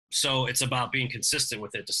So it's about being consistent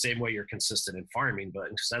with it the same way you're consistent in farming. But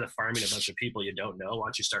instead of farming a bunch of people you don't know, why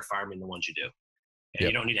don't you start farming the ones you do? And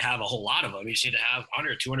you don't need to have a whole lot of them. You just need to have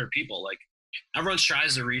 100, 200 people. Like everyone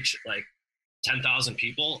tries to reach like 10,000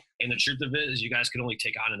 people. And the truth of it is you guys can only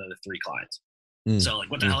take on another 3 clients. So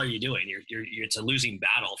like, what the hell are you doing? It's a losing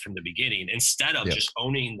battle from the beginning instead of just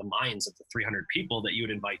owning the minds of the 300 people that you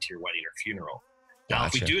would invite to your wedding or funeral. Now,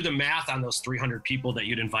 if we do the math on those 300 people that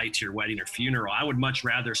you'd invite to your wedding or funeral, I would much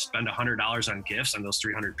rather spend $100 on gifts on those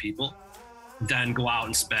 300 people than go out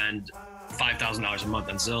and spend $5,000 a month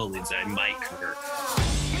on Zillow leads that I might convert.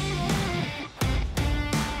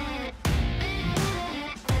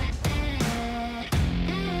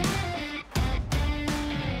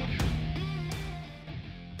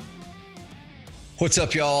 What's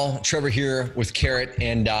up, y'all? Trevor here with Carrot,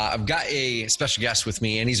 and I've got a special guest with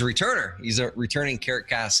me, and he's a returner. He's a returning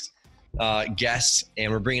CarrotCast guest,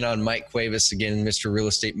 and we're bringing on Mike Cuevas again, Mr. Real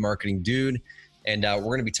Estate Marketing Dude, and we're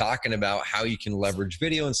going to be talking about how you can leverage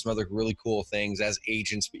video and some other really cool things as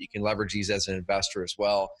agents, but you can leverage these as an investor as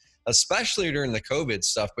well, especially during the COVID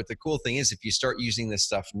stuff. But the cool thing is if you start using this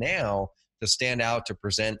stuff now to stand out, to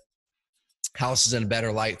present houses in a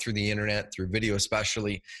better light through the internet, through video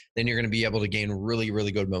especially, then you're going to be able to gain really,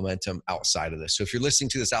 really good momentum outside of this. So if you're listening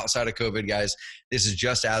to this outside of COVID, guys, this is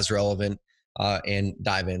just as relevant and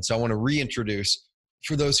dive in. So I want to reintroduce,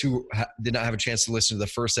 for those who did not have a chance to listen to the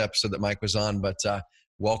first episode that Mike was on, but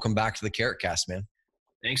welcome back to the CarrotCast, man.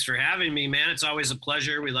 Thanks for having me, man. It's always a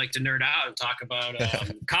pleasure. We like to nerd out and talk about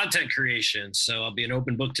content creation. So I'll be an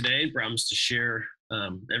open book today and promise to share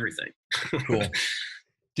everything. Cool.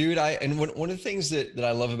 Dude, one of the things that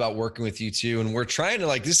I love about working with you too, and we're trying to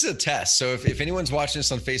this is a test. So if anyone's watching this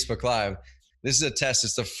on Facebook Live, this is a test.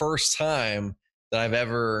 It's the first time that I've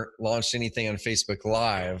ever launched anything on Facebook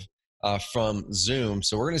Live from Zoom.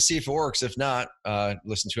 So we're going to see if it works. If not,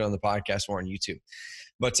 listen to it on the podcast or on YouTube.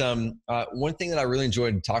 But one thing that I really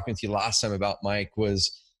enjoyed talking with you last time about, Mike,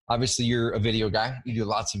 was obviously you're a video guy. You do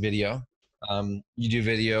lots of video. You do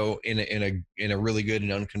video in a really good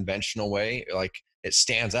and unconventional way. Like, it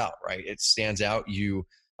stands out, right? It stands out. You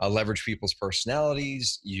leverage people's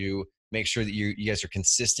personalities. You make sure that you guys are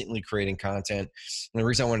consistently creating content. And the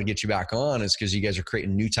reason I want to get you back on is because you guys are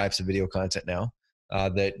creating new types of video content now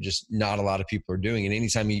that just not a lot of people are doing. And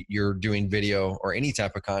anytime you're doing video or any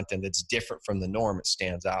type of content that's different from the norm, it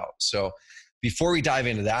stands out. So before we dive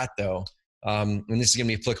into that though, and this is going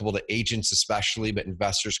to be applicable to agents especially, but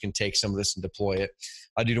investors can take some of this and deploy it.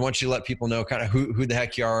 Dude, I want you to let people know kind of who the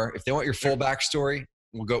heck you are. If they want your full backstory,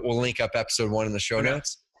 we'll link up episode 1 in the show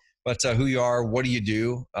notes. But who you are, what do you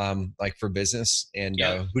do for business, and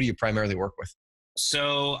who do you primarily work with?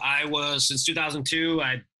 So since 2002,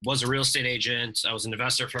 I was a real estate agent. I was an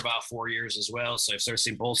investor for about 4 years as well. So I've sort of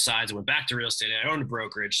seen both sides. I went back to real estate. I owned a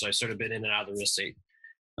brokerage, so I've sort of been in and out of the real estate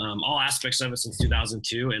all aspects of it since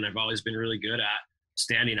 2002, and I've always been really good at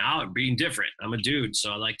standing out, being different. I'm a dude,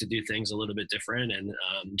 so I like to do things a little bit different and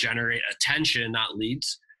generate attention, not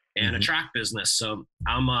leads, and attract business. So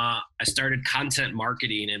I started content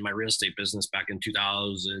marketing in my real estate business back in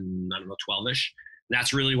 2012-ish.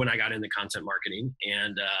 That's really when I got into content marketing,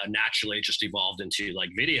 and naturally it just evolved into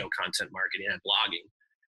video content marketing and blogging.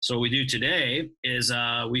 So what we do today is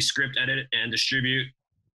we script, edit, and distribute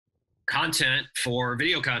content for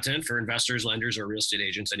video content for investors, lenders, or real estate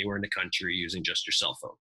agents anywhere in the country using just your cell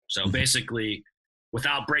phone. So basically,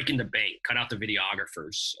 without breaking the bank, cut out the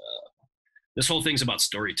videographers. This whole thing's about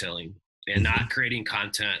storytelling and not creating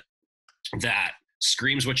content that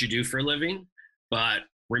screams what you do for a living, but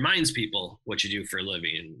reminds people what you do for a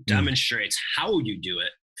living and demonstrates how you do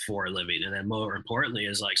it for a living. And then more importantly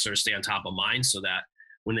is sort of stay on top of mind so that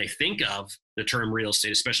when they think of the term real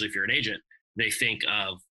estate, especially if you're an agent, they think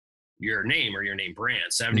of your name or your name brand.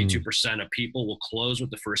 72% of people will close with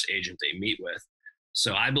the first agent they meet with.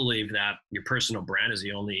 So I believe that your personal brand is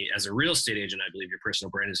as a real estate agent, I believe your personal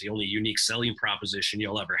brand is the only unique selling proposition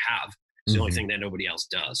you'll ever have. It's the only thing that nobody else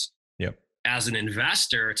does. Yep. As an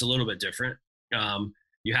investor, it's a little bit different.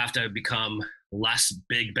 You have to become less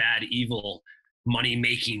big, bad, evil,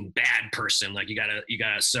 money-making bad person. You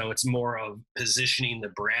gotta, so it's more of positioning the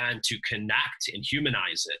brand to connect and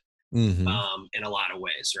humanize it in a lot of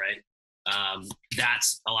ways, right?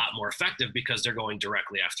 That's a lot more effective because they're going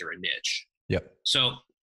directly after a niche. Yep. So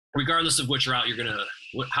regardless of which route you're going to,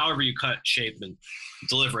 however you cut, shape, and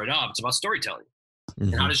deliver it up, it's about storytelling.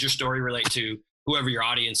 And how does your story relate to whoever your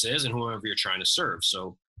audience is and whoever you're trying to serve?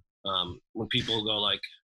 So when people go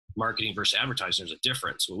marketing versus advertising, there's a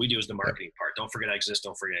difference. What we do is the marketing part. Don't forget I exist.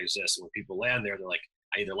 Don't forget I exist. And when people land there, they're like,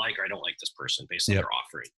 I either like or I don't like this person based on their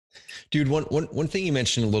offering. Dude, one thing you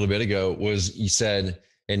mentioned a little bit ago was you said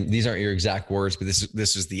and these aren't your exact words, but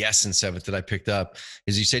this is the essence of it that I picked up,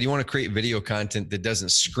 is you said you want to create video content that doesn't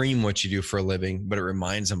scream what you do for a living, but it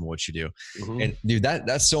reminds them of what you do. Mm-hmm. And dude,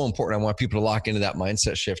 that's so important. I want people to lock into that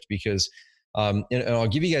mindset shift because, and I'll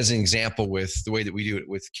give you guys an example with the way that we do it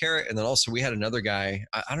with Carrot. And then also we had another guy.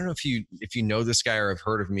 I don't know if you know this guy or have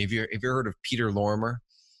heard of him. Have you ever heard of Peter Lorimer?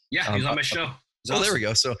 Yeah, he's on my show. Oh, awesome. There we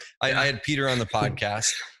go. So I had Peter on the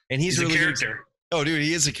podcast, and he's really a character. Oh, dude,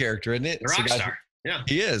 he is a character, isn't it? A rock star. Yeah,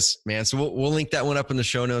 he is, man. So we'll link that one up in the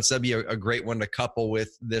show notes. That'd be a great one to couple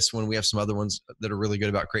with this one. We have some other ones that are really good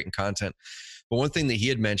about creating content. But one thing that he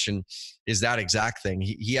had mentioned is that exact thing.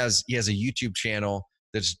 He has a YouTube channel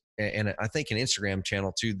that's, and I think an Instagram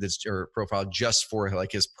channel too, that's, or profile just for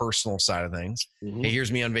like his personal side of things. Mm-hmm. Hey,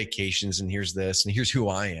 here's me on vacations, and here's this, and here's who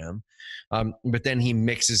I am. But then he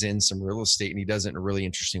mixes in some real estate, and he does it in a really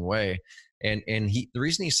interesting way. And the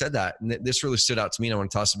reason he said that, and this really stood out to me, and I want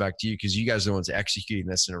to toss it back to you because you guys are the ones executing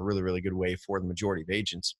this in a really, really good way for the majority of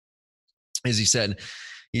agents, is he said,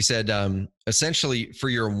 essentially for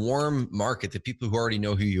your warm market, the people who already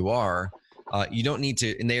know who you are, you don't need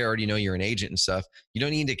to, and they already know you're an agent and stuff, you don't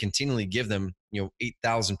need to continually give them,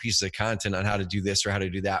 8,000 pieces of content on how to do this or how to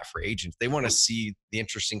do that for agents. They want to see the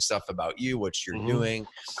interesting stuff about you, what you're mm-hmm. doing,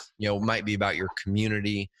 might be about your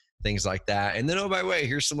community, things like that. And then, oh, by the way,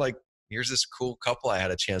 here's this cool couple I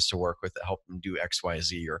had a chance to work with that helped them do X, Y,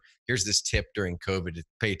 Z, or here's this tip during COVID to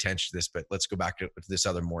pay attention to this, but let's go back to this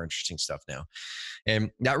other more interesting stuff now.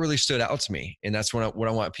 And that really stood out to me. And that's what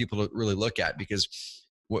I want people to really look at, because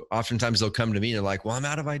oftentimes they'll come to me and they're like, well, I'm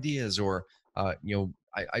out of ideas, or,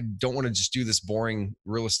 I don't want to just do this boring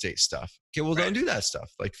real estate stuff. Okay, well, don't do that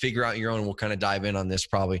stuff. Like, figure out your own. We'll kind of dive in on this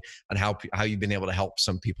probably on how you've been able to help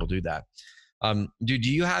some people do that. Do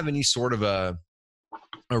you have any sort of a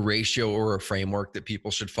ratio or a framework that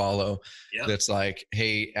people should follow? Yep. That's like,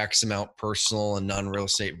 hey, X amount personal and non-real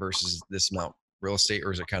estate versus this amount real estate,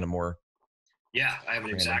 or is it kind of more? Yeah, I have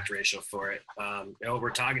an exact ratio for it. What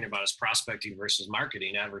we're talking about is prospecting versus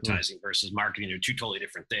marketing, advertising versus marketing. They're two totally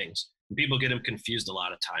different things. And people get them confused a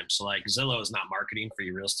lot of times. So like, Zillow is not marketing for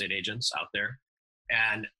you real estate agents out there.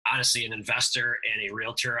 And honestly, an investor and a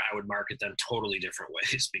realtor, I would market them totally different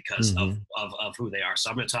ways because mm-hmm. of who they are. So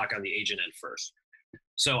I'm going to talk on the agent end first.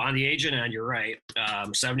 So on the agent end, you're right.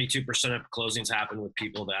 72% of closings happen with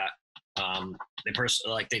people that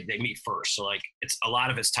they meet first. So like, it's a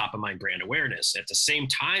lot of it's top of mind brand awareness. At the same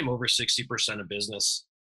time, over 60% of business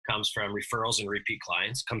comes from referrals and repeat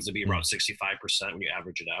clients. Comes to be around 65% when you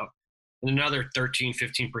average it out. And another 13,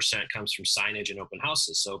 15% comes from signage and open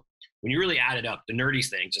houses. So when you really add it up, the nerdy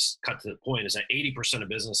thing, just cut to the point, is that 80% of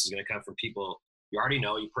business is going to come from people you already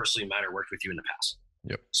know, you personally met or worked with you in the past.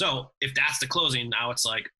 Yep. So if that's the closing, now it's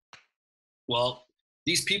like, well,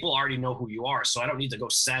 these people already know who you are, so I don't need to go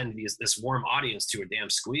send this warm audience to a damn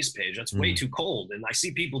squeeze page. That's way too cold. And I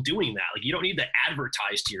see people doing that. Like, you don't need to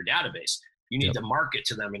advertise to your database. You need to market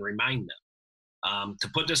to them and remind them. To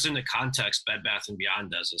put this into context, Bed Bath & Beyond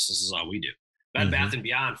does this. This is all we do. Bed Bath &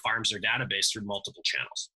 Beyond farms their database through multiple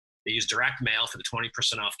channels. They use direct mail for the 20%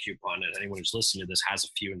 off coupon, and anyone who's listening to this has a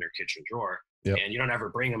few in their kitchen drawer. Yep. And you don't ever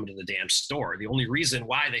bring them to the damn store. The only reason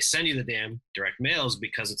why they send you the damn direct mail is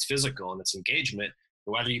because it's physical and it's engagement.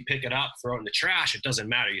 Whether you pick it up, throw it in the trash, it doesn't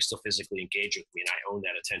matter. You still physically engage with me, and I own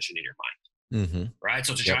that attention in your mind. Mm-hmm. Right?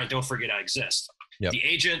 So it's a giant don't forget I exist. Yep. The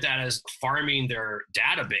agent that is farming their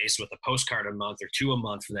database with a postcard a month or two a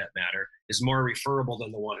month for that matter is more referable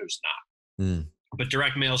than the one who's not. Mm. But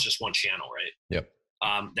direct mail is just one channel, right? Yep.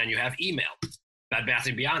 Then you have email. Bed Bath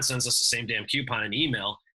 & Beyond sends us the same damn coupon in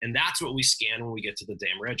email, and that's what we scan when we get to the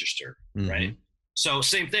damn register, right? So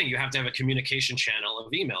same thing. You have to have a communication channel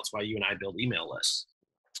of email. That's why you and I build email lists.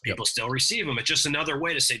 People still receive them. It's just another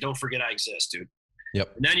way to say, don't forget I exist, dude.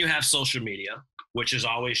 Yep. And then you have social media, which is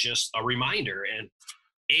always just a reminder. And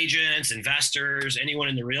agents, investors, anyone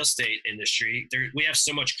in the real estate industry, we have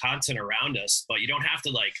so much content around us, but you don't have to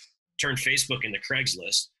like turn Facebook into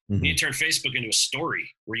Craigslist. You need to turn Facebook into a story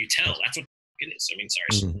where you tell. That's what it is. I mean,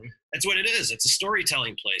 sorry. That's what it is. It's a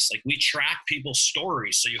storytelling place. Like, we track people's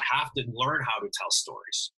stories. So you have to learn how to tell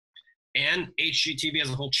stories. And HGTV has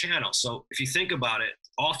a whole channel. So if you think about it,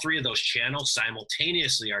 all three of those channels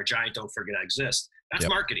simultaneously are giant don't forget I exist. That's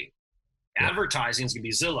marketing. Advertising is going to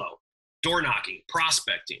be Zillow, door knocking,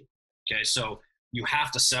 prospecting. Okay, so you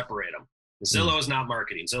have to separate them. Zillow is not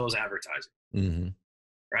marketing. Zillow is advertising.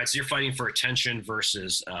 Right, so you're fighting for attention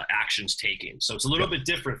versus actions taking. So it's a little bit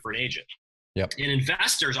different for an agent. Yep. And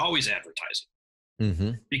investors always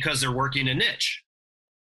advertising because they're working a niche.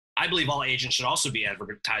 I believe all agents should also be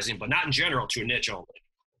advertising, but not in general, to a niche only.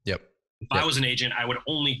 Yep. If I was an agent, I would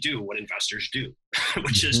only do what investors do,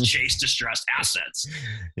 which is chase distressed assets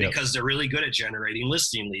because they're really good at generating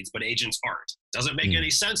listing leads, but agents aren't. Doesn't make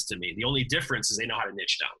any sense to me. The only difference is they know how to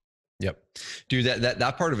niche down. Yep. Dude,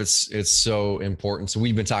 that part of it's so important. So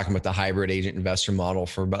we've been talking about the hybrid agent investor model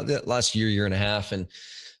for about the last year and a half, and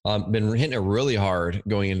been hitting it really hard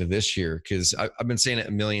going into this year because I've been saying it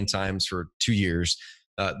a million times for 2 years.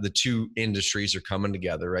 The two industries are coming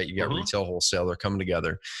together, right? You got retail, wholesale, they're coming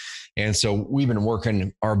together. And so we've been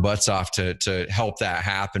working our butts off to help that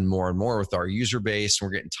happen more and more with our user base. And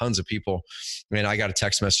we're getting tons of people. I mean, I got a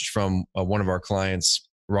text message from one of our clients,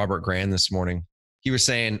 Robert Grand, this morning. He was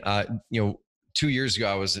saying, 2 years ago,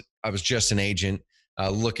 I was just an agent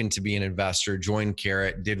looking to be an investor, joined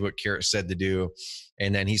Carrot, did what Carrot said to do.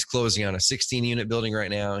 And then he's closing on a 16 unit building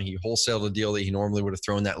right now. He wholesaled a deal that he normally would have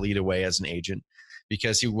thrown that lead away as an agent,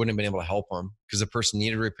 because he wouldn't have been able to help them because the person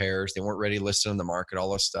needed repairs. They weren't ready to list it on the market,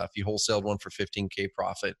 all this stuff. He wholesaled one for 15K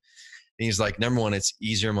profit. And he's like, number one, it's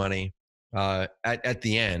easier money at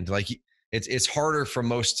the end. Like it's harder for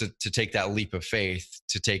most to take that leap of faith,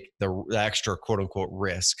 to take the extra quote unquote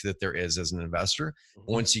risk that there is as an investor.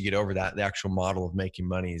 Once you get over that, the actual model of making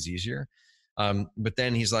money is easier. But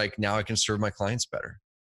then he's like, now I can serve my clients better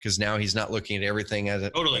because now he's not looking at everything as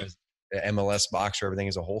an MLS box or everything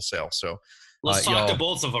as a wholesale. So let's talk to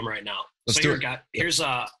both of them right now. Let's so do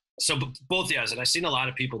it. So both of you guys, and I've seen a lot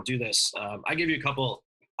of people do this. I give you a couple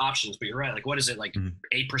options, but you're right. Like, what is it? Like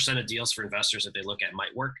 8% of deals for investors that they look at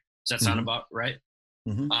might work. Does that sound about right?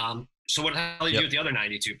 So what the hell do you do with the other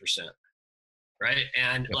 92%? Right.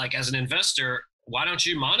 And like, as an investor, why don't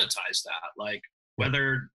you monetize that? Like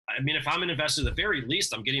if I'm an investor, at the very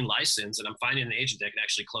least, I'm getting licensed and I'm finding an agent that can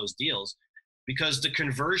actually close deals, because the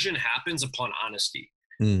conversion happens upon honesty.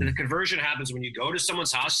 And the conversion happens when you go to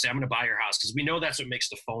someone's house, say, I'm going to buy your house, because we know that's what makes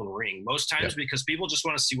the phone ring most times, because people just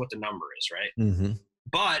want to see what the number is, right?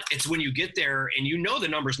 But it's when you get there and you know the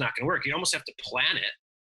number's not going to work, you almost have to plan it.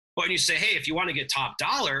 But when you say, hey, if you want to get top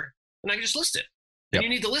dollar, then I can just list it. And you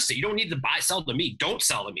need to list it. You don't need to sell to me. Don't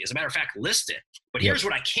sell to me. As a matter of fact, list it. But here's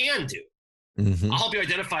what I can do. I'll help you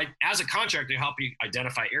identify, as a contractor, help you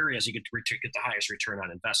identify areas you get the highest return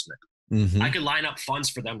on investment. I could line up funds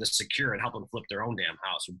for them to secure and help them flip their own damn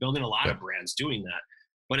house. We're building a lot of brands doing that,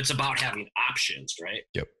 but it's about having options, right?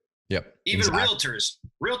 Even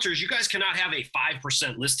realtors, you guys cannot have a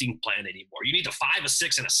 5% listing plan anymore. You need a 5, a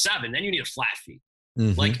 6, and a 7. Then you need a flat fee.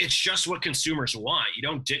 Like, it's just what consumers want. You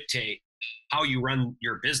don't dictate how you run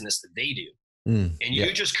your business, that they do. And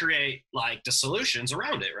you just create like the solutions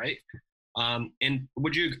around it, right? And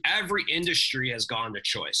every industry has gone to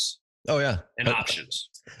choice. And options.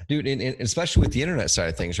 Dude, and especially with the internet side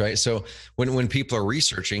of things, right? So when people are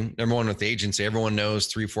researching, number one, with the agency, everyone knows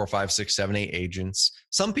 3, 4, 5, 6, 7, 8 agents.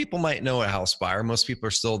 Some people might know a house buyer. Most people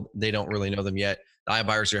they don't really know them yet. The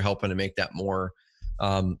iBuyers are helping to make that more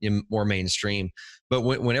mainstream. But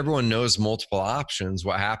when everyone knows multiple options,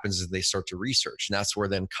 what happens is they start to research, and that's where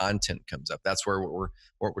then content comes up. That's where what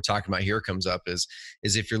we're talking about here comes up is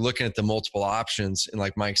if you're looking at the multiple options, and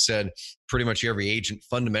like Mike said, pretty much every agent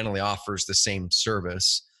fundamentally offers the same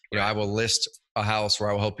service. I will list a house, where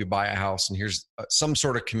I will help you buy a house, and here's some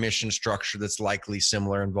sort of commission structure that's likely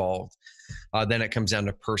similar involved. Then it comes down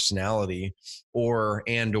to personality or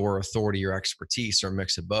authority or expertise, or a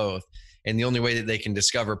mix of both. And the only way that they can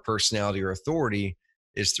discover personality or authority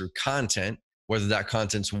is through content, whether that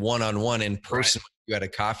content's one-on-one in person, you at a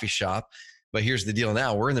coffee shop. But here's the deal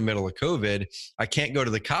now. We're in the middle of COVID. I can't go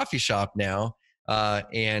to the coffee shop now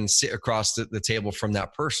and sit across the table from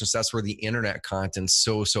that person. So that's where the internet content's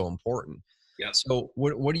so important. So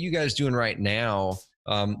what are you guys doing right now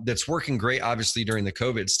that's working great, obviously, during the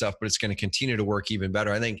COVID stuff, but it's going to continue to work even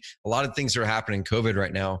better? I think a lot of things are happening in COVID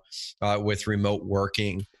right now with remote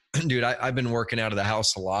working. Dude, I've been working out of the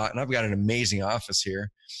house a lot, and I've got an amazing office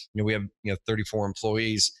here. We have 34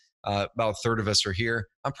 employees. About a third of us are here.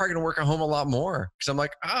 I'm probably going to work at home a lot more because I'm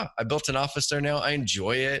like, I built an office there now. I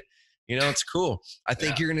enjoy it. It's cool. I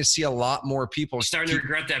think you're going to see a lot more people. You're starting to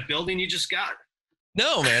regret that building you just got?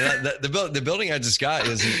 No, man. The building I just got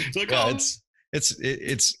is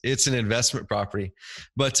it's an investment property.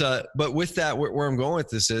 But with that, where I'm going with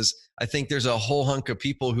this is, I think there's a whole hunk of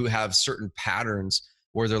people who have certain patterns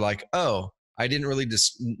where they're like, I didn't really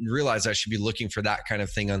just realize I should be looking for that kind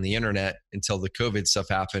of thing on the internet until the COVID stuff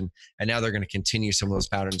happened. And now they're going to continue some of those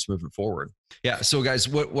patterns moving forward. Yeah. So guys,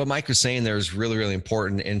 what Mike was saying there is really, really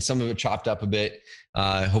important. And some of it chopped up a bit.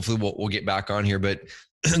 Hopefully we'll get back on here, but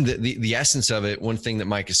the essence of it, one thing that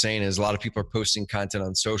Mike is saying is a lot of people are posting content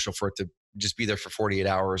on social for it to just be there for 48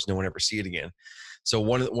 hours. No one ever see it again. So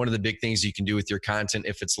one of the big things you can do with your content,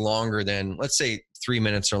 if it's longer than, let's say, 3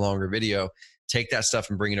 minutes or longer video, take that stuff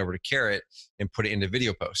and bring it over to Carrot and put it into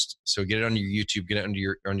video post. So get it on your YouTube, get it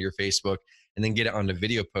under your Facebook, and then get it onto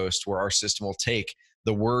video post, where our system will take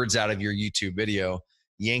the words out of your YouTube video,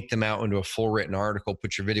 yank them out into a full written article,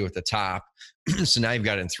 put your video at the top. So now you've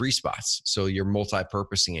got it in 3 spots. So you're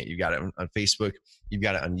multi-purposing it. You've got it on Facebook, you've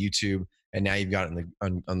got it on YouTube, and now you've got it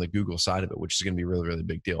on the Google side of it, which is going to be a really, really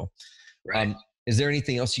big deal. Right. Is there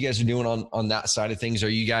anything else you guys are doing on that side of things? Are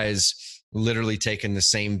you guys literally taking the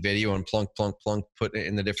same video and plunk, put it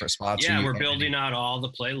in the different spots? Yeah, we're building out all the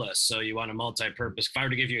playlists. So you want a multi-purpose. If I were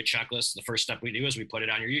to give you a checklist, the first step we do is we put it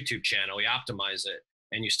on your YouTube channel, we optimize it,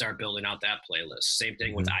 and you start building out that playlist. Same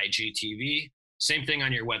thing with IGTV, same thing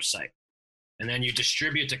on your website. And then you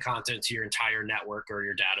distribute the content to your entire network or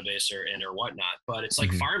your database or whatnot. But it's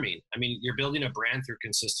like farming. I mean, you're building a brand through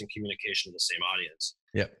consistent communication with the same audience.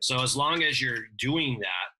 Yeah. So as long as you're doing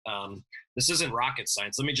that, this isn't rocket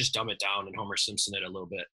science. Let me just dumb it down and Homer Simpson it a little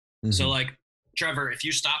bit. So like, Trevor, if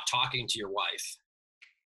you stop talking to your wife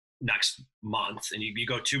next month and you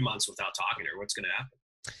go 2 months without talking to her, what's going to happen?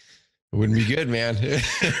 It wouldn't be good, man.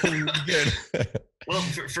 It wouldn't be good. Well,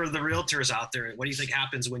 for the realtors out there, what do you think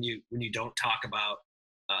happens when you don't talk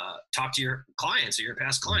to your clients or your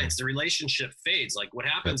past clients? The relationship fades. Like what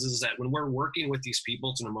happens is that when we're working with these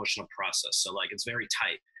people, it's an emotional process. So like it's very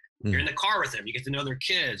tight. You're in the car with them, you get to know their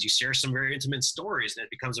kids, you share some very intimate stories, and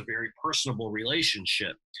it becomes a very personable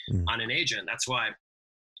relationship on an agent. That's why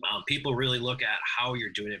people really look at how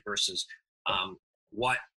you're doing it versus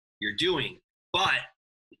what you're doing. But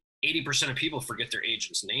 80% of people forget their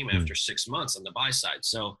agent's name after 6 months on the buy side.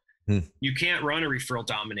 So you can't run a referral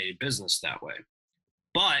dominated business that way.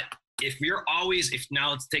 But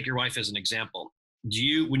now let's take your wife as an example.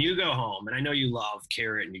 When you go home, and I know you love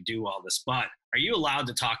Carrot and you do all this, but are you allowed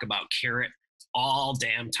to talk about Carrot all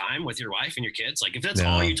damn time with your wife and your kids? Like if that's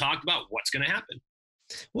all you talked about, what's going to happen?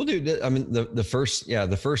 Well, dude, I mean, the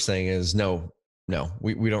first thing is no,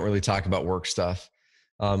 we don't really talk about work stuff.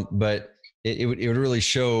 But it would really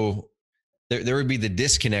show there would be the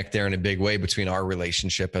disconnect there in a big way between our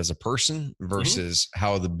relationship as a person versus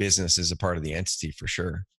how the business is a part of the entity, for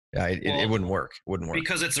sure. Yeah, it wouldn't work. It wouldn't work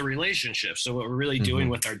because it's a relationship. So what we're really doing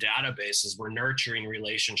with our database is we're nurturing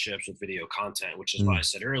relationships with video content, which is why I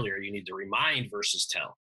said earlier, you need to remind versus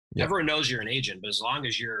tell. Yep. Everyone knows you're an agent, but as long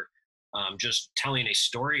as you're just telling a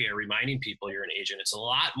story or reminding people you're an agent, it's a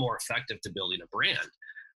lot more effective to building a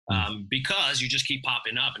brand because you just keep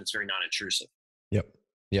popping up and it's very non-intrusive.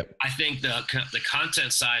 Yep. I think the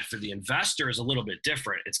content side for the investor is a little bit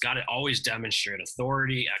different. It's got to always demonstrate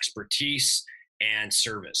authority, expertise, and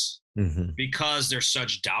service because there's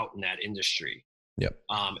such doubt in that industry. Yep.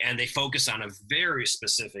 And they focus on a very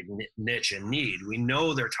specific niche and need. We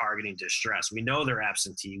know they're targeting distress. We know they're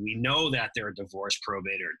absentee. We know that they're a divorce,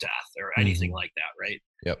 probate, or death, or anything like that, right?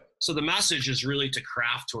 Yep. So the message is really to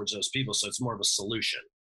craft towards those people. So it's more of a solution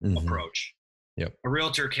approach. Yep. A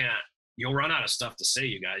realtor you'll run out of stuff to say,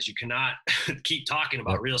 you guys. You cannot keep talking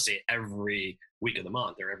about real estate every week of the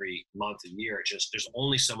month or every month and year. There's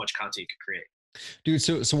only so much content you could create. Dude,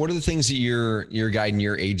 so what are the things that you're guiding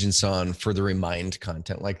your agents on for the remind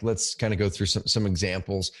content? Like, let's kind of go through some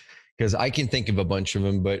examples, because I can think of a bunch of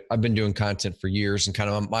them, but I've been doing content for years and kind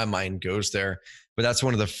of my mind goes there. But that's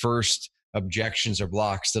one of the first objections or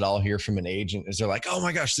blocks that I'll hear from an agent is they're like, oh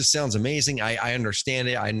my gosh, this sounds amazing. I understand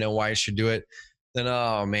it. I know why I should do it. Then,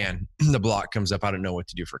 oh man, the block comes up. I don't know what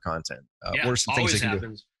to do for content. What are some things I can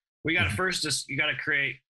happens. We got to you got to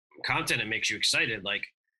create content that makes you excited. Like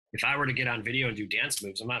if I were to get on video and do dance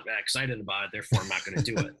moves, I'm not that excited about it. Therefore, I'm not going to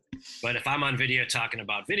do it. But if I'm on video talking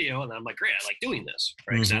about video, and I'm like, great, I like doing this,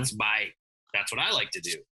 right? Because that's what I like to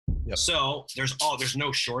do. Yep. So there's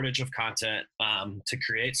no shortage of content to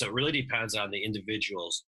create. So it really depends on the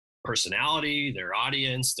individual's personality, their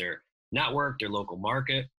audience, their network, their local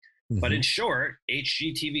market. But in short,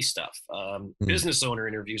 HGTV stuff, business owner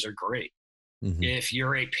interviews are great. If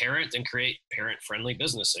you're a parent, then create parent-friendly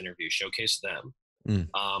business interviews, showcase them. You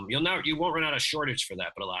won't run out of shortage for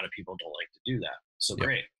that, but a lot of people don't like to do that. So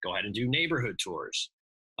great, go ahead and do neighborhood tours.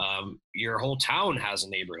 Your whole town has a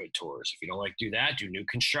neighborhood tours. If you don't like to do that, do new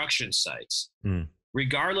construction sites.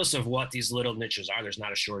 Regardless of what these little niches are, there's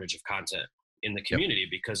not a shortage of content in the community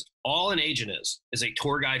because all an agent is a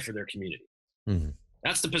tour guide for their community.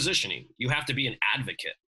 That's the positioning. You have to be an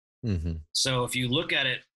advocate. So if you look at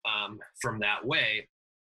it from that way,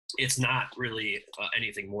 it's not really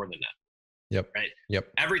anything more than that. Right.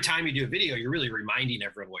 Every time you do a video, you're really reminding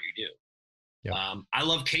everyone what you do. I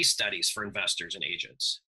love case studies for investors and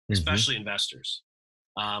agents, especially investors.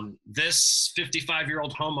 This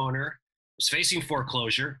 55-year-old homeowner was facing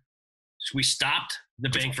foreclosure. we stopped the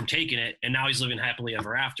bank from taking it, and now he's living happily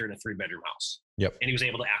ever after in a 3-bedroom house. Yep. And he was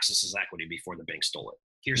able to access his equity before the bank stole it.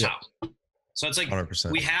 Here's how. So it's like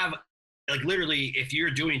 100%. we have, like, literally, if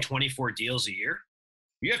you're doing 24 deals a year,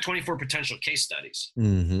 you have 24 potential case studies.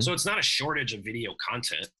 Mm-hmm. So it's not a shortage of video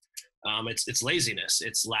content. It's laziness.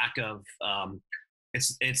 It's lack of,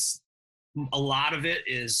 it's a lot of it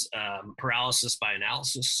is paralysis by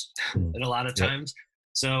analysis and a lot of times.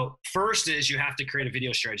 So first is you have to create a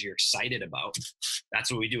video strategy you're excited about.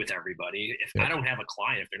 That's what we do with everybody. If I don't have a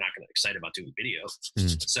client, if they're not going to be excited about doing video.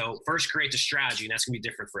 So first create the strategy, and that's going to be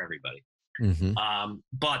different for everybody.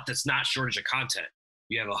 But that's not shortage of content.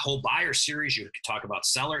 You have a whole buyer series. You could talk about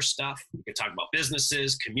seller stuff. You could talk about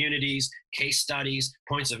businesses, communities, case studies,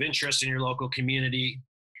 points of interest in your local community,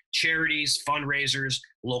 charities, fundraisers,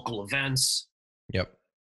 local events.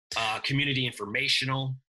 Community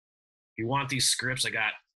informational. If you want these scripts, I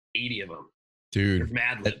got 80 of them. Dude. They're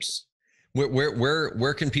Mad Libs.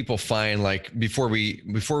 Where can people find, like, before we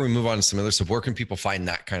move on to some other stuff, where can people find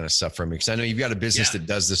that kind of stuff from you? Because I know you've got a business that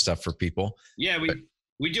does this stuff for people. Yeah,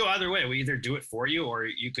 we do either way. We either do it for you, or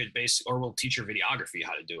you could or we'll teach your videography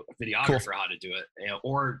how to do it, videographer how to do it,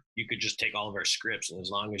 or you could just take all of our scripts, and as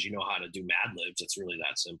long as you know how to do Mad Libs, it's really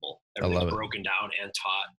that simple. Everything's broken down and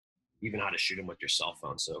taught, even how to shoot them with your cell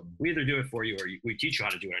phone. So we either do it for you, or we teach you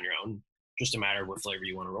how to do it on your own. Just a matter of what flavor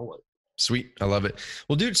you want to roll with. Sweet. I love it.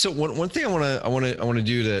 Well, dude, so one thing I want to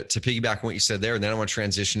do to piggyback on what you said there, and then I want to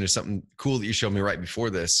transition to something cool that you showed me right before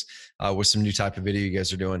this, with some new type of video you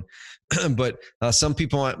guys are doing. But some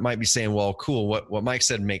people might be saying, well, cool. What Mike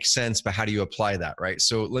said makes sense, but how do you apply that? Right.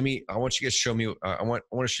 So I want you guys to show me, I want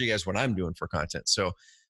to show you guys what I'm doing for content. So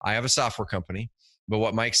I have a software company, but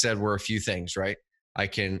what Mike said were a few things, right? I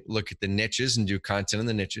can look at the niches and do content in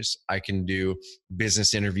the niches. I can do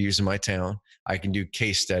business interviews in my town. I can do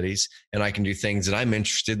case studies, and I can do things that I'm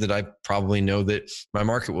interested, that I probably know that my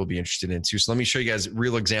market will be interested in too. So let me show you guys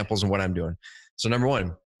real examples of what I'm doing. So number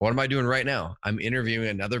one, what am I doing right now? I'm interviewing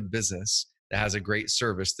another business that has a great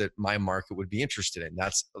service that my market would be interested in.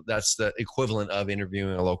 That's the equivalent of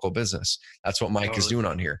interviewing a local business. That's what Mike is doing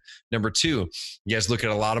on here. Number two, you guys look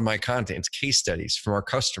at a lot of my content. It's case studies from our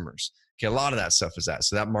customers. Okay, a lot of that stuff is that.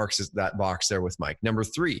 So that marks that box there with Mike. Number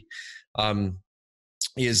three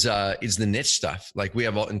is the niche stuff. Like, we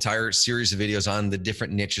have an entire series of videos on the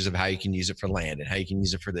different niches of how you can use it for land, and how you can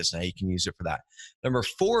use it for this, and how you can use it for that. Number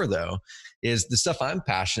four, though, is the stuff I'm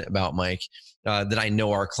passionate about, Mike, that I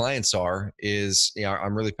know our clients are, is,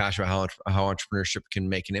 I'm really passionate about how entrepreneurship can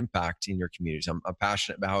make an impact in your communities. I'm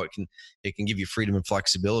passionate about how it can give you freedom and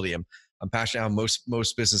flexibility. I'm passionate how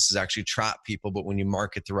most businesses actually trap people, but when you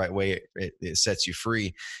market the right way, it sets you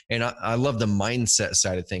free. And I love the mindset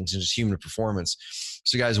side of things and just human performance.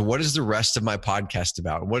 So guys, what is the rest of my podcast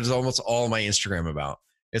about? What is almost all my Instagram about?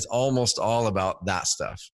 It's almost all about that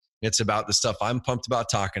stuff. It's about the stuff I'm pumped about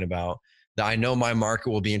talking about, that I know my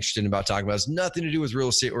market will be interested in about talking about. It's nothing to do with real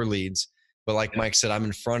estate or leads. But like Mike said, I'm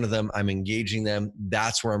in front of them. I'm engaging them.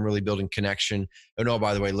 That's where I'm really building connection. And oh,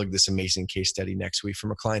 by the way, look at this amazing case study next week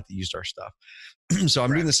from a client that used our stuff. So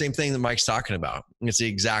I'm doing the same thing that Mike's talking about. It's the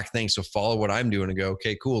exact thing. So follow what I'm doing and go,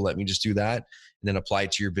 okay, cool. Let me just do that, and then apply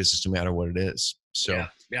it to your business no matter what it is. So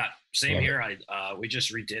yeah. Same here. We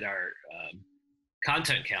just redid our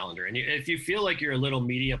content calendar. And if you feel like you're a little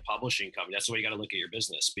media publishing company, that's the way you got to look at your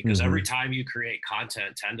business, because every time you create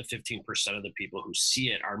content, 10 to 15% of the people who see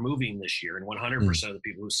it are moving this year, and 100% of the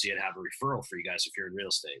people who see it have a referral for you guys if you're in real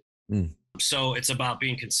estate. So it's about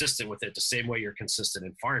being consistent with it the same way you're consistent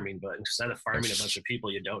in farming. But instead of farming a bunch of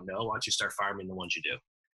people you don't know, why don't you start farming the ones you do?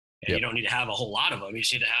 And you don't need to have a whole lot of them. You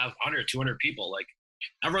just need to have 100, 200 people. Like,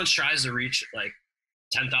 everyone tries to reach like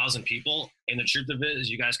 10,000 people, and the truth of it is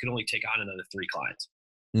you guys can only take on another 3 clients.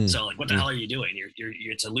 So like, what the hell are you doing?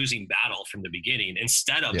 It's a losing battle from the beginning,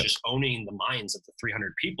 instead of just owning the minds of the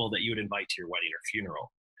 300 people that you would invite to your wedding or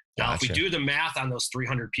funeral. Now, if we do the math on those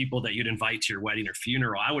 300 people that you'd invite to your wedding or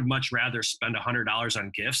funeral, I would much rather spend $100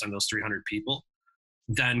 on gifts on those 300 people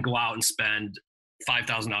than go out and spend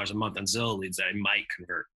 $5,000 a month on Zillow leads that I might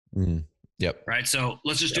convert. Right. So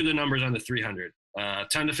let's just do the numbers on the 300.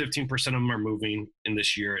 10 to 15% of them are moving in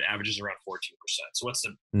this year. It averages around 14%. So what's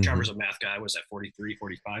the Trevor's a math guy? Was that 43,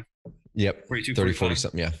 45? Yep. 42, 30, 45? 40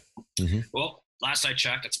 something. Yeah. Well, last I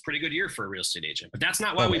checked, it's a pretty good year for a real estate agent, but that's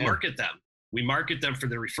not why we market them. We market them for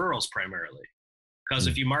the referrals primarily, because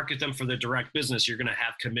if you market them for the direct business, you're going to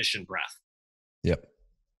have commission breath.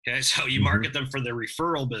 Okay. So you market them for the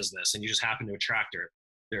referral business, and you just happen to attract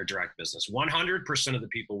their direct business. 100% of the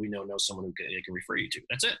people we know someone who they can refer you to.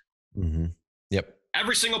 That's it.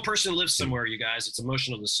 Every single person lives somewhere, you guys. It's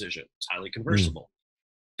emotional decision. It's highly conversible.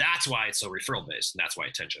 That's why it's so referral based, and that's why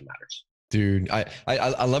attention matters. Dude,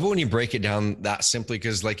 I love it when you break it down that simply,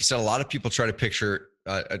 because like you said, a lot of people try to picture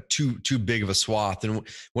a too big of a swath, and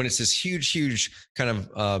when it's this huge kind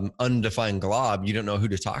of undefined glob, you don't know who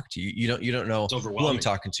to talk to. You don't know It's who I'm overwhelming.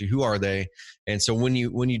 talking to, who are they, and so when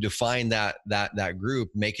you define that group,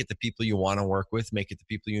 make it the people you want to work with, make it the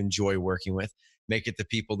people you enjoy working with, make it the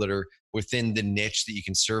people that are within the niche that you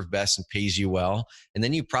can serve best and pays you well, and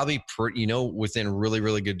then you probably within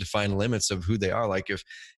really good defined limits of who they are. Like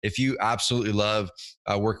if you absolutely love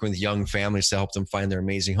working with young families to help them find their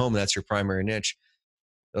amazing home, that's your primary niche.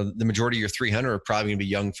 The majority of your 300 are probably going to be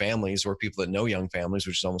young families or people that know young families,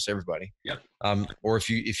 which is almost everybody. Yep. Or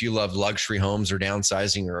if you love luxury homes or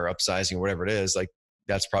downsizing or upsizing or whatever it is, like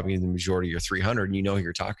that's probably the majority of your 300, and you know who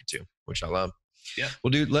you're talking to, which I love. Yeah.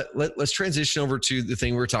 Well, dude, let's transition over to the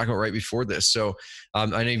thing we were talking about right before this. So I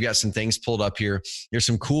know you've got some things pulled up here. There's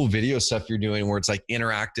some cool video stuff you're doing where it's like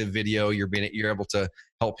interactive video. You're able to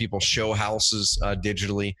help people show houses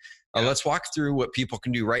digitally. Yeah. Let's walk through what people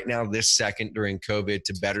can do right now this second during COVID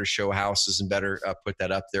to better show houses and better put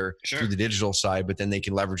that up there through the digital side, but then they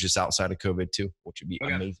can leverage this outside of COVID too, which would be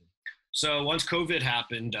amazing. So once COVID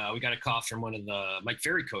happened, we got a call from one of the Mike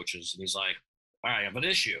Ferry coaches, and he's like, all right, I have an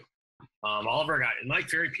issue. All of our guys, Mike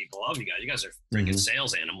Ferry people, all of you guys are freaking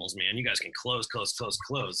sales animals, man. You guys can close,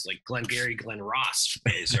 like Glenn Gary, Glenn Ross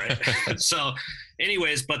days, right? So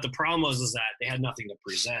anyways, but the problem was that they had nothing to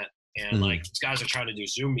present. And like these guys are trying to do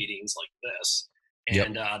Zoom meetings like this,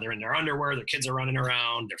 and they're in their underwear, their kids are running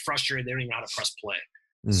around, they're frustrated, they don't even know how to press play.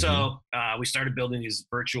 So we started building these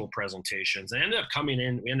virtual presentations. They ended up coming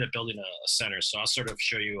in, we ended up building a center. So I'll sort of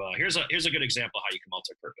show you, here's a good example of how you can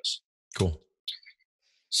multi-purpose. Cool.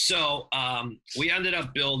 So we ended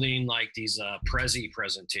up building like these Prezi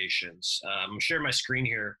presentations. I'm sharing my screen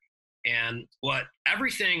here. And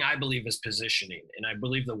everything I believe is positioning. And I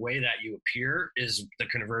believe the way that you appear is the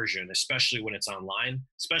conversion, especially when it's online,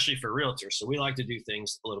 especially for realtors. So we like to do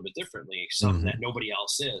things a little bit differently, something that nobody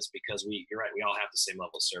else is, because you're right, we all have the same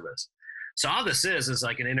level of service. So all this is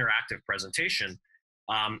like an interactive presentation.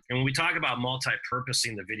 And when we talk about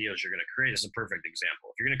multi-purposing the videos you're going to create, is a perfect example.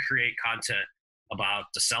 If you're going to create content about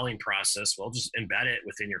the selling process, well, just embed it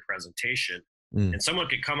within your presentation. And someone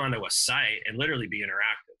could come onto a site and literally be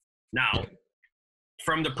interactive. Now,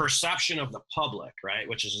 from the perception of the public, right,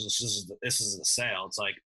 which is this is the sale. It's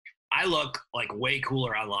like I look like way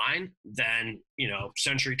cooler online than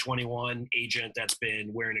Century 21 agent that's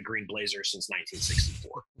been wearing a green blazer since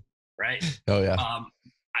 1964, right? Oh yeah.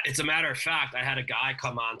 It's a matter of fact. I had a guy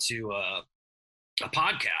come on to a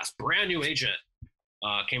podcast, brand new agent,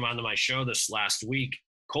 came onto my show this last week.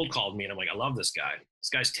 Cold called me, and I'm like, I love this guy. This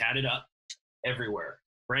guy's tatted up everywhere.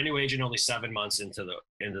 Brand new agent, only 7 months into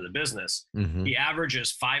the business. He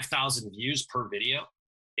averages 5,000 views per video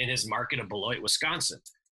in his market of Beloit, Wisconsin.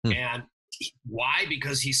 And why?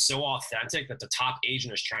 Because he's so authentic that the top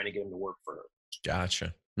agent is trying to get him to work for him.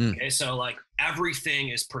 Gotcha. Okay, so like everything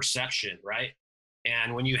is perception, right?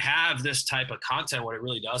 And when you have this type of content, what it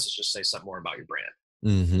really does is just say something more about your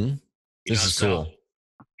brand. This is cool.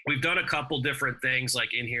 We've done a couple different things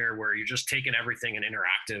like in here where you're just taking everything and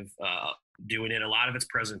interactive, doing it. A lot of it's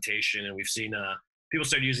presentation, and we've seen people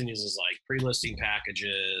start using these as like pre-listing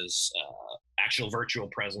packages, actual virtual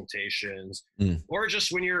presentations, or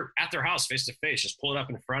just when you're at their house face to face, just pull it up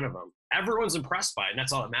in front of them. Everyone's impressed by it, and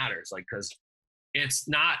that's all that matters. Like, because it's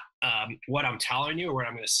not what I'm telling you or what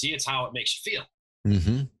I'm going to see; it's how it makes you feel.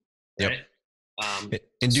 Right?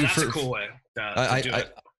 And so that's a cool way to do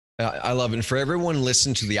it. I love it. And for everyone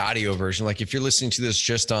listening to the audio version, like if you're listening to this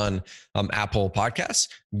just on Apple Podcasts,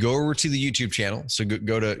 go over to the YouTube channel. So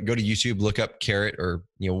go to YouTube, look up Carrot or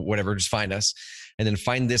whatever, just find us, and then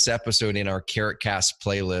find this episode in our CarrotCast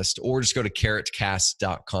playlist, or just go to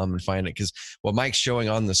carrotcast.com and find it. Because what Mike's showing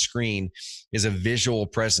on the screen is a visual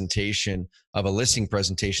presentation of a listing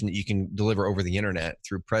presentation that you can deliver over the internet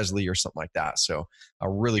through Presley or something like that. So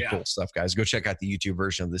really cool stuff, guys. Go check out the YouTube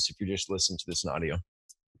version of this if you're just listening to this in audio.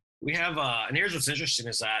 We have, and here's what's interesting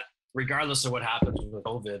is that regardless of what happens with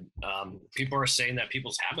COVID, people are saying that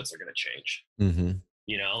people's habits are going to change.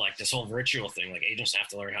 Like this whole virtual thing, like agents have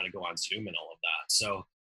to learn how to go on Zoom and all of that. So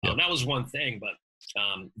that was one thing, but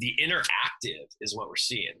the interactive is what we're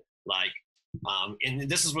seeing. Like, and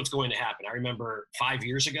this is what's going to happen. I remember 5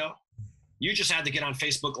 years ago, you just had to get on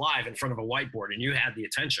Facebook Live in front of a whiteboard and you had the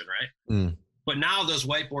attention, right? But now those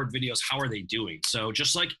whiteboard videos, how are they doing? So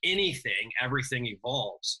just like anything, everything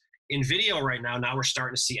evolves. In video right now we're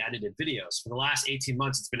starting to see edited videos. For the last 18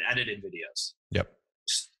 months, it's been edited videos.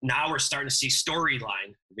 Now we're starting to see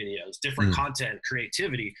storyline videos, different content,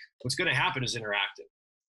 creativity. What's going to happen is interactive.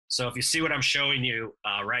 So if you see what I'm showing you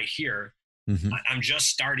right here, Mm-hmm. I'm just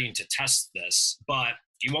starting to test this, but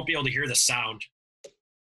you won't be able to hear the sound.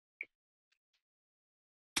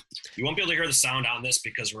 You won't be able to hear the sound on this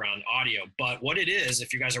because we're on audio. But what it is,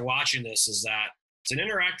 if you guys are watching this, is that it's an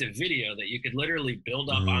interactive video that you could literally build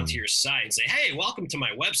up onto your site and say, hey, welcome to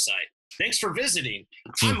my website. Thanks for visiting.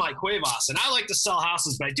 I'm Mike Cuevas, and I like to sell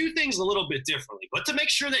houses, but I do things a little bit differently. But to make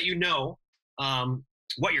sure that you know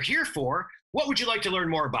what you're here for, what would you like to learn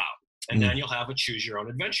more about? And then you'll have a choose your own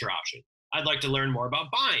adventure option. I'd like to learn more about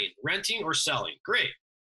buying, renting, or selling. Great.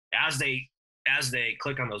 As they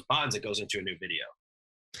click on those buttons, it goes into a new video.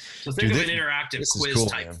 So think of an interactive quiz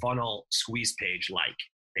type funnel squeeze page like.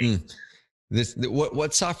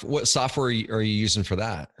 What software are you using for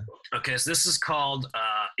that? Okay, so this is called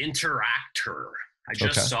Interactor. I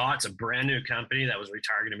just saw it's a brand new company that was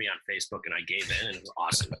retargeting me on Facebook, and I gave in, and it was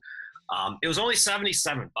awesome. It was only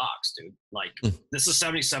 $77, dude. Like this is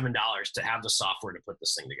 $77 to have the software to put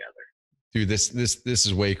this thing together. Dude, this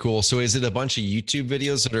is way cool. So is it a bunch of YouTube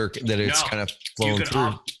videos that it's kind of flowing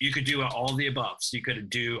through? You could do all of the above. So you could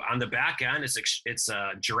do on the back end. It's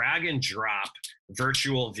a drag and drop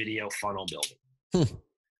virtual video funnel building.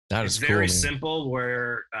 That is cool. Very simple.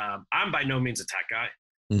 Where I'm by no means a tech guy.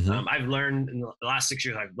 I've learned in the last 6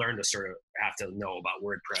 years. I've learned to sort of have to know about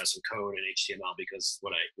WordPress and code and HTML because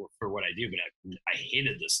what I do. But I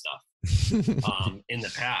hated this stuff in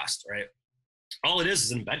the past. Right. All it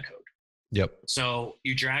is embed code. Yep. So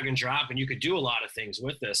you drag and drop, and you could do a lot of things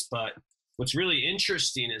with this. But what's really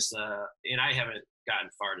interesting is and I haven't gotten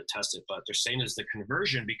far to test it, but they're saying is the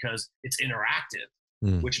conversion because it's interactive,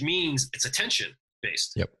 which means it's attention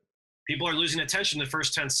based. Yep. People are losing attention the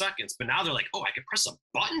first 10 seconds, but now they're like, oh, I could press a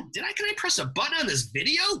button. Can I press a button on this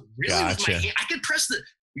video? Really? Gotcha. With my hand? I could press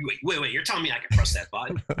wait, you're telling me I can press that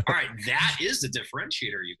button? All right. That is the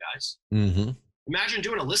differentiator, you guys. Imagine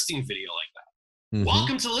doing a listing video like that.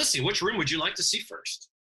 Welcome to the listing. Which room would you like to see first?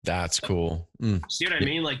 That's cool. See what I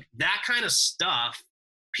mean? Like that kind of stuff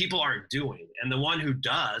people aren't doing. And the one who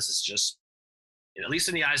does is just, at least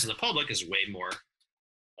in the eyes of the public, is way more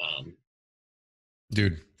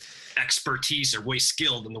expertise or way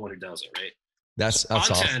skilled than the one who does it, right? That's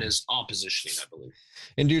content awesome. Is all positioning, I believe.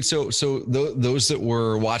 And dude, so those that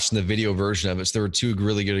were watching the video version of it, so there were two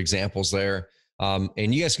really good examples there.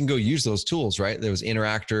 And you guys can go use those tools, right? There was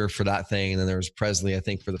Interactor for that thing, and then there was Presley, I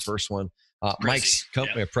think, for the first one. Mike's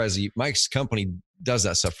company, Mike's company does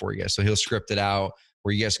that stuff for you guys. So he'll script it out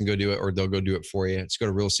where you guys can go do it, or they'll go do it for you. Just go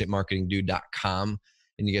to realestatemarketingdude.com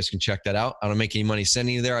and you guys can check that out. I don't make any money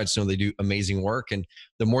sending you there. I just know they do amazing work. And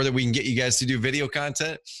the more that we can get you guys to do video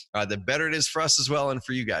content, the better it is for us as well and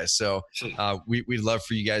for you guys. So we'd love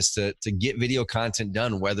for you guys to get video content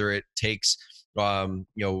done, whether it takes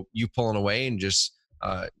you pulling away and just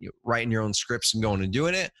writing your own scripts and going and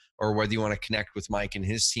doing it, or whether you want to connect with Mike and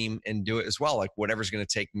his team and do it as well, like whatever's going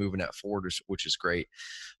to take moving that forward, which is great.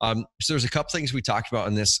 So there's a couple things we talked about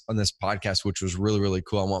on this podcast, which was really, really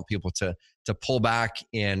cool. I want people to pull back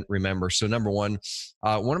and remember. So number one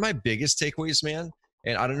of my biggest takeaways, man,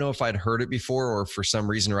 and I don't know if I'd heard it before or for some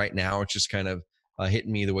reason right now, it's just kind of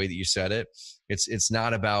hitting me the way that you said it. It's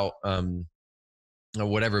not about,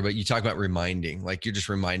 whatever, but you talk about reminding, like you're just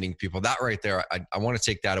reminding people that right there. I want to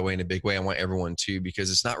take that away in a big way. I want everyone to, because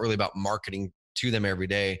it's not really about marketing to them every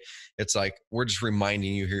day. It's like, we're just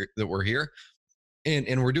reminding you here that we're here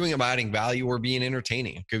and we're doing it by adding value or being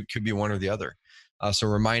entertaining. It could be one or the other. So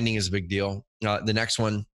reminding is a big deal. The next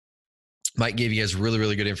one, Mike gave you guys really,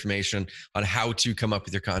 really good information on how to come up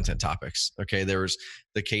with your content topics. Okay. There was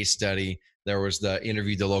the case study. There was the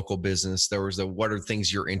interview the local business. There was the what are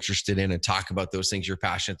things you're interested in and talk about those things you're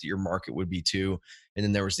passionate that your market would be too. And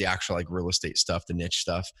then there was the actual like real estate stuff, the niche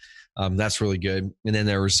stuff. That's really good. And then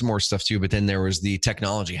there was some more stuff too, but then there was the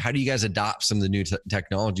technology. How do you guys adopt some of the new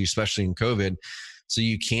technology, especially in COVID? So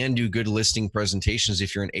you can do good listing presentations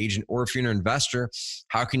if you're an agent or if you're an investor.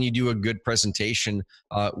 How can you do a good presentation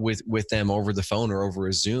with them over the phone or over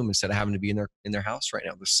a Zoom instead of having to be in their house right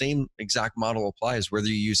now? The same exact model applies whether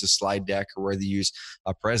you use a slide deck or whether you use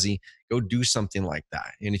a Prezi. Go do something like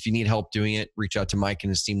that. And if you need help doing it, reach out to Mike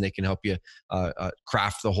and his team. They can help you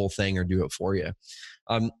craft the whole thing or do it for you.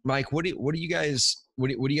 Mike, what are you guys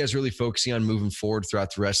really focusing on moving forward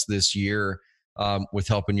throughout the rest of this year? With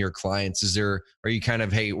helping your clients? Are you kind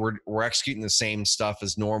of, hey, we're executing the same stuff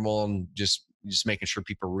as normal and just making sure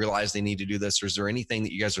people realize they need to do this? Or is there anything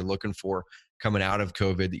that you guys are looking for coming out of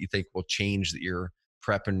COVID that you think will change that you're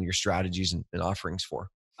prepping your strategies and offerings for?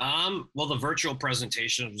 Well, the virtual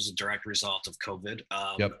presentation was a direct result of COVID.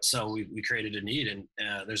 So we created a need and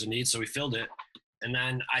there's a need, so we filled it. And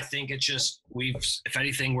then I think it's just, if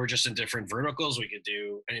anything, we're just in different verticals. We could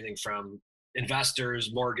do anything from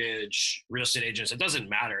investors, mortgage, real estate agents, it doesn't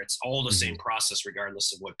matter. It's all the same process,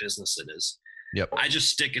 regardless of what business it is. Yep. I just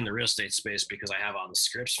stick in the real estate space because I have all the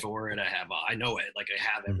scripts for it. I know it. Like, I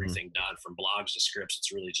have everything done from blogs to scripts.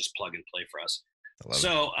 It's really just plug and play for us.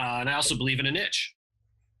 So, and I also believe in a niche.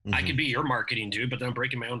 I could be your marketing dude, but then I'm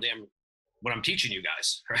breaking my own damn what I'm teaching you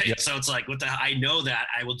guys, right? Yep. So it's like, I know that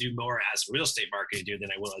I will do more as real estate marketing dude than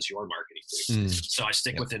I will as your marketing dude. So I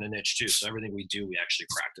stick within a niche too. So everything we do, we actually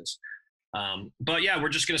practice. But yeah, we're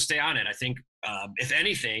just going to stay on it. I think, if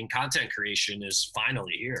anything, content creation is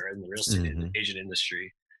finally here in the real estate agent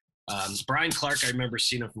industry. Brian Clark, I remember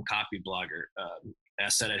seeing him from Copy Blogger. I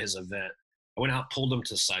said at his event, I went out, pulled him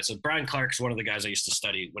to the side. So Brian Clark's one of the guys I used to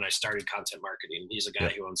study when I started content marketing. He's a guy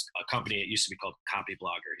who owns a company. It used to be called Copy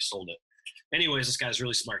Blogger. He sold it. Anyways, this guy's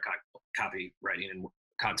really smart copy writing and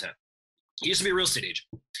content. He used to be a real estate agent.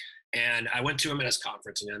 And I went to him at his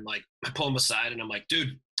conference, and I'm like, I pull him aside and I'm like,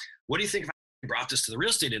 dude, what do you think if I brought this to the real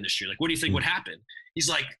estate industry? Like, what do you think would happen? He's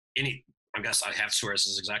like, I guess I have to swear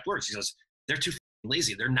his exact words. He goes, they're too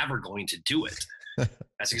lazy. They're never going to do it.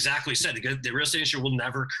 That's exactly what he said. The real estate industry will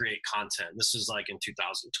never create content. This is like in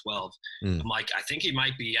 2012. I'm like, I think he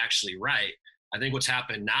might be actually right. I think what's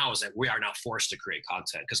happened now is that we are now forced to create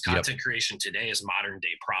content, because content creation today is modern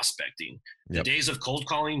day prospecting. The days of cold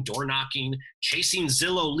calling, door knocking, chasing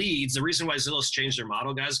Zillow leads. The reason why Zillow's changed their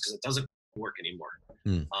model, guys, because it doesn't work anymore.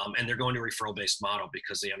 And they're going to a referral-based model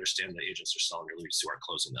because they understand the agents are selling their leads who are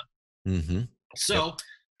closing them. So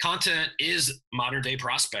content is modern day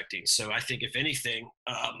prospecting. So I think if anything,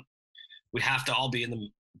 we have to all be in the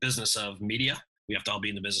business of media. We have to all be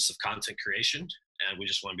in the business of content creation. And we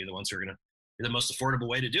just want to be the ones who are going to be the most affordable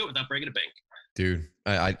way to do it without breaking a bank. Dude,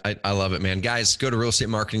 I love it, man. Guys, go to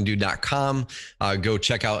realestatemarketingdude.com. Go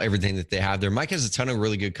check out everything that they have there. Mike has a ton of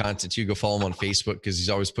really good content too. Go follow him on Facebook, because he's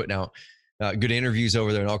always putting out good interviews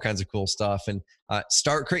over there and all kinds of cool stuff. And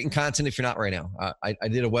start creating content if you're not right now. I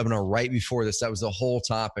did a webinar right before this. That was the whole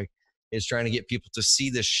topic, is trying to get people to see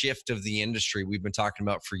the shift of the industry we've been talking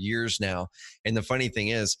about for years now. And the funny thing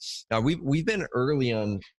is, we've been early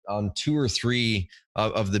on 2 or 3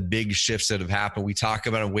 of the big shifts that have happened. We talk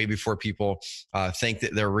about them way before people think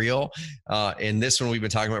that they're real. And this one we've been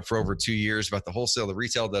talking about for over 2 years, about the wholesale, the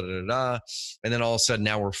retail, and then all of a sudden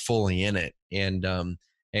now we're fully in it.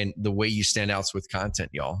 And the way you stand out with content,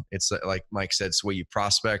 y'all. It's like Mike said, it's the way you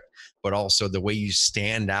prospect, but also the way you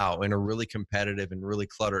stand out in a really competitive and really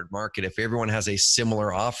cluttered market. If everyone has a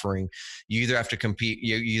similar offering, you either have to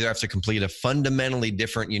complete a fundamentally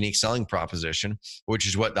different, unique selling proposition, which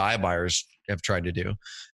is what the iBuyers have tried to do,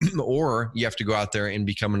 or you have to go out there and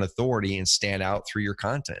become an authority and stand out through your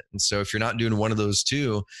content. And so if you're not doing one of those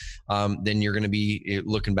two, then you're going to be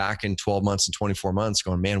looking back in 12 months and 24 months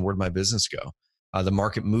going, man, where'd my business go? The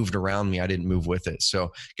market moved around me. I didn't move with it.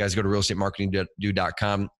 So guys, go to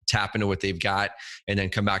realestatemarketingdude.com, tap into what they've got, and then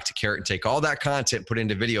come back to Carrot and take all that content, put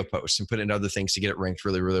into video posts and put into other things to get it ranked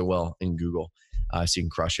really, really well in Google, so you can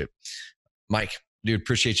crush it. Mike, dude,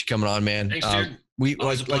 appreciate you coming on, man. Thanks, dude. We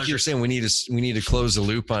like you were saying, we need to close the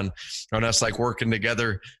loop on us, like working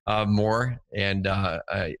together more. And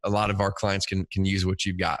a lot of our clients can use what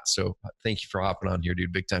you've got. So thank you for hopping on here,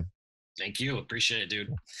 dude. Big time. Thank you. Appreciate it,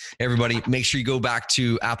 dude. Everybody, make sure you go back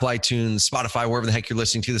to Apple, iTunes, Spotify, wherever the heck you're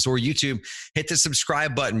listening to this, or YouTube. Hit the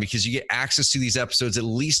subscribe button, because you get access to these episodes at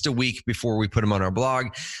least a week before we put them on our blog.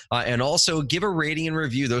 And also give a rating and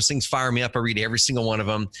review. Those things fire me up. I read every single one of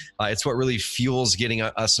them. It's what really fuels getting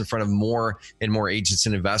us in front of more and more agents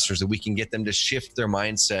and investors, that we can get them to shift their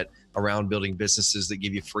mindset around building businesses that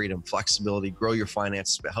give you freedom, flexibility, grow your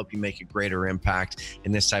finances, but help you make a greater impact.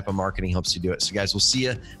 And this type of marketing helps you do it. So guys, we'll see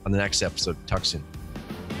you on the next episode. Talk soon.